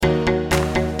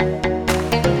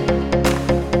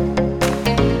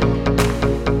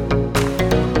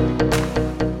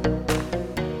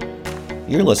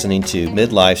You're listening to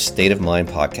Midlife State of Mind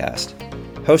podcast,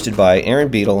 hosted by Aaron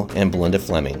Beadle and Belinda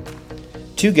Fleming,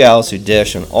 two gals who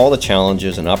dish on all the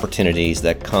challenges and opportunities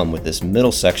that come with this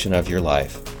middle section of your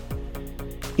life.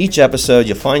 Each episode,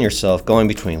 you'll find yourself going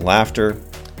between laughter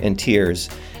and tears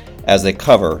as they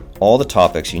cover all the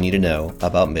topics you need to know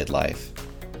about midlife.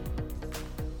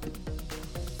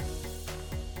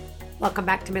 Welcome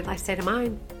back to Midlife State of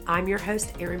Mind. I'm your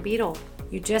host, Aaron Beadle.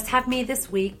 You just have me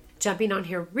this week, jumping on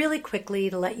here really quickly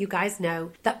to let you guys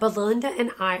know that Belinda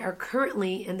and I are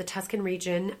currently in the Tuscany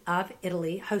region of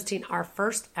Italy hosting our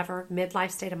first ever Midlife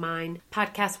State of Mind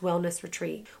podcast wellness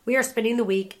retreat. We are spending the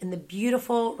week in the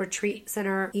beautiful retreat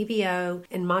center EVO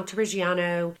in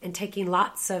Monteriggiano and taking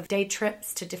lots of day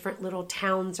trips to different little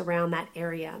towns around that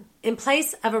area. In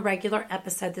place of a regular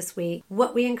episode this week,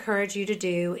 what we encourage you to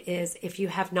do is, if you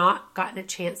have not gotten a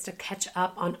chance to catch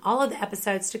up on all of the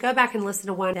episodes, to go back and listen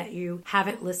to one that you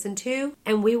haven't listened to,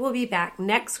 and we will be back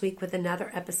next week with another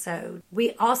episode.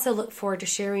 We also look forward to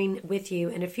sharing with you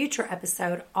in a future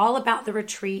episode all about the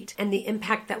retreat and the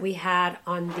impact that we had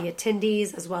on the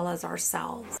attendees as well as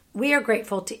ourselves. We are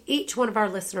grateful to each one of our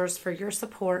listeners for your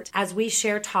support as we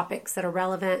share topics that are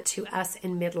relevant to us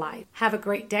in midlife. Have a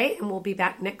great day, and we'll be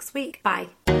back next week. Bye.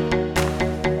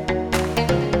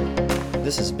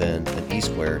 This has been an E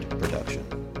Squared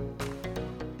production.